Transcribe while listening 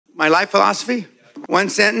My life philosophy? One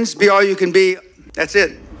sentence, be all you can be. That's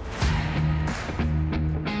it.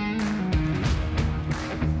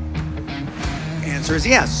 Answer is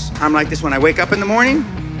yes. I'm like this when I wake up in the morning.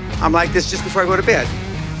 I'm like this just before I go to bed.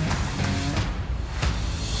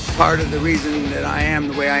 Part of the reason that I am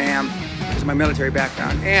the way I am is my military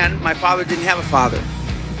background. And my father didn't have a father.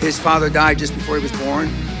 His father died just before he was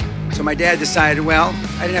born. So my dad decided, well,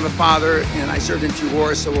 I didn't have a father and I served in 2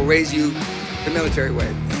 wars, so we'll raise you the military way.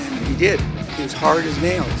 And he did. He was hard as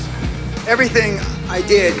nails. Everything I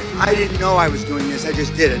did, I didn't know I was doing this, I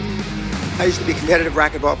just did it. I used to be a competitive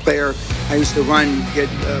racquetball player. I used to run to get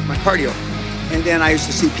my cardio. And then I used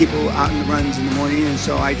to see people out in the runs in the morning, and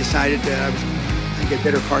so I decided that I'd get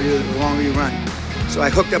better cardio the longer you run. So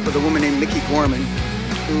I hooked up with a woman named Mickey Gorman,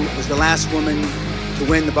 who was the last woman to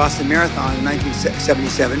win the Boston Marathon in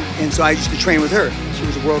 1977. And so I used to train with her. She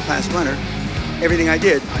was a world-class runner. Everything I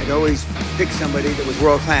did, I'd always pick somebody that was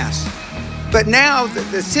world-class. But now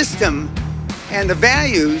the system and the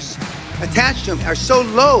values attached to them are so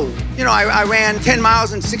low. You know, I ran 10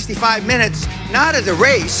 miles in 65 minutes, not as a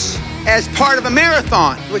race, as part of a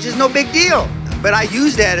marathon, which is no big deal. But I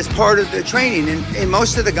use that as part of the training. And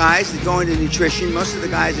most of the guys that go into nutrition, most of the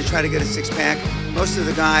guys that try to get a six-pack, most of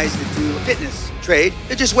the guys that do a fitness trade,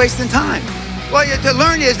 they're just wasting time. Well, to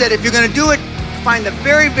learn is that if you're gonna do it, find the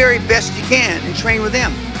very, very best you can and train with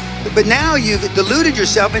them. But now you've deluded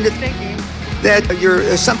yourself into thinking that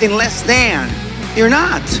you're something less than. You're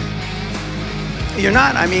not. You're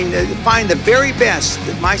not. I mean, find the very best.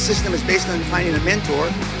 My system is based on finding a mentor,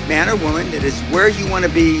 man or woman, that is where you want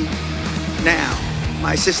to be now.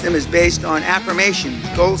 My system is based on affirmations,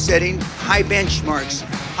 goal setting, high benchmarks,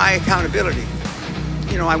 high accountability.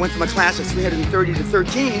 You know, I went from a class of 330 to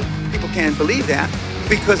 13. People can't believe that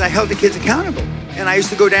because I held the kids accountable. And I used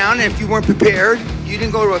to go down, and if you weren't prepared, you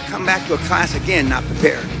didn't come back to a class again not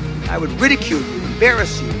prepared. I would ridicule you,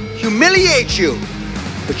 embarrass you, humiliate you.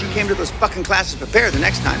 But you came to those fucking classes prepared the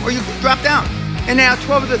next time, or you dropped out. And now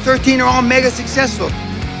 12 of the 13 are all mega successful.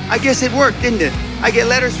 I guess it worked, didn't it? I get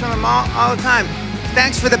letters from them all the time.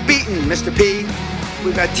 Thanks for the beating, Mr. P.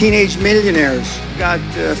 We've got teenage millionaires. We got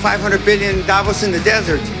 500 billion Davos in the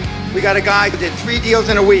desert. We got a guy who did 3 deals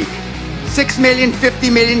in a week. 6 million, 50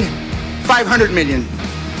 million, 500 million.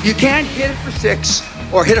 You can't hit it for 6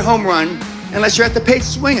 or hit a home run unless you're at the pace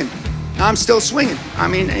swinging. I'm still swinging. I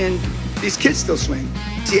mean, and these kids still swing.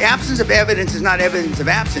 See, absence of evidence is not evidence of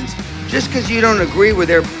absence. Just because you don't agree with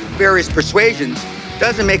their various persuasions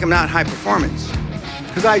doesn't make them not high performance.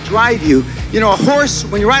 Because I drive you. You know, a horse,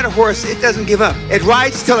 when you ride a horse, it doesn't give up. It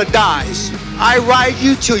rides till it dies. I ride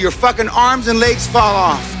you till your fucking arms and legs fall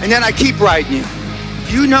off. And then I keep riding you.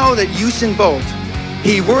 You know that Usain Bolt,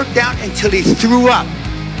 he worked out until he threw up.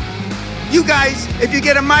 You guys, if you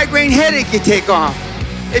get a migraine headache, you take off.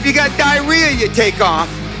 If you got diarrhea, you take off.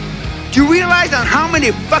 Do you realize on how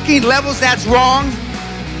many fucking levels that's wrong?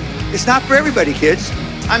 It's not for everybody, kids.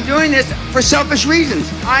 I'm doing this for selfish reasons.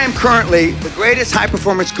 I am currently the greatest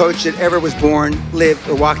high-performance coach that ever was born, lived,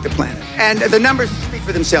 or walked the planet. And the numbers speak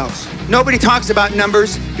for themselves. Nobody talks about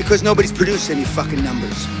numbers because nobody's produced any fucking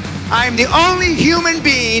numbers. I am the only human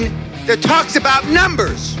being that talks about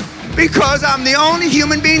numbers because I'm the only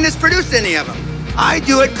human being that's produced any of them. I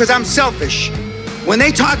do it because I'm selfish. When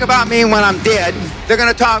they talk about me when I'm dead, they're going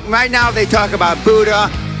to talk, right now they talk about Buddha,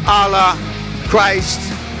 Allah, Christ,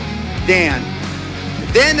 Dan.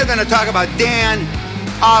 Then they're going to talk about Dan,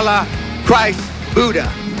 Allah, Christ, Buddha.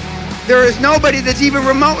 There is nobody that's even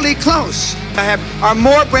remotely close. Are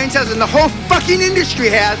more brain cells than the whole fucking industry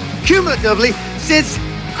has, cumulatively, since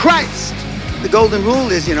Christ. The golden rule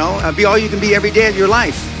is, you know, be all you can be every day of your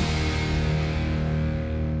life.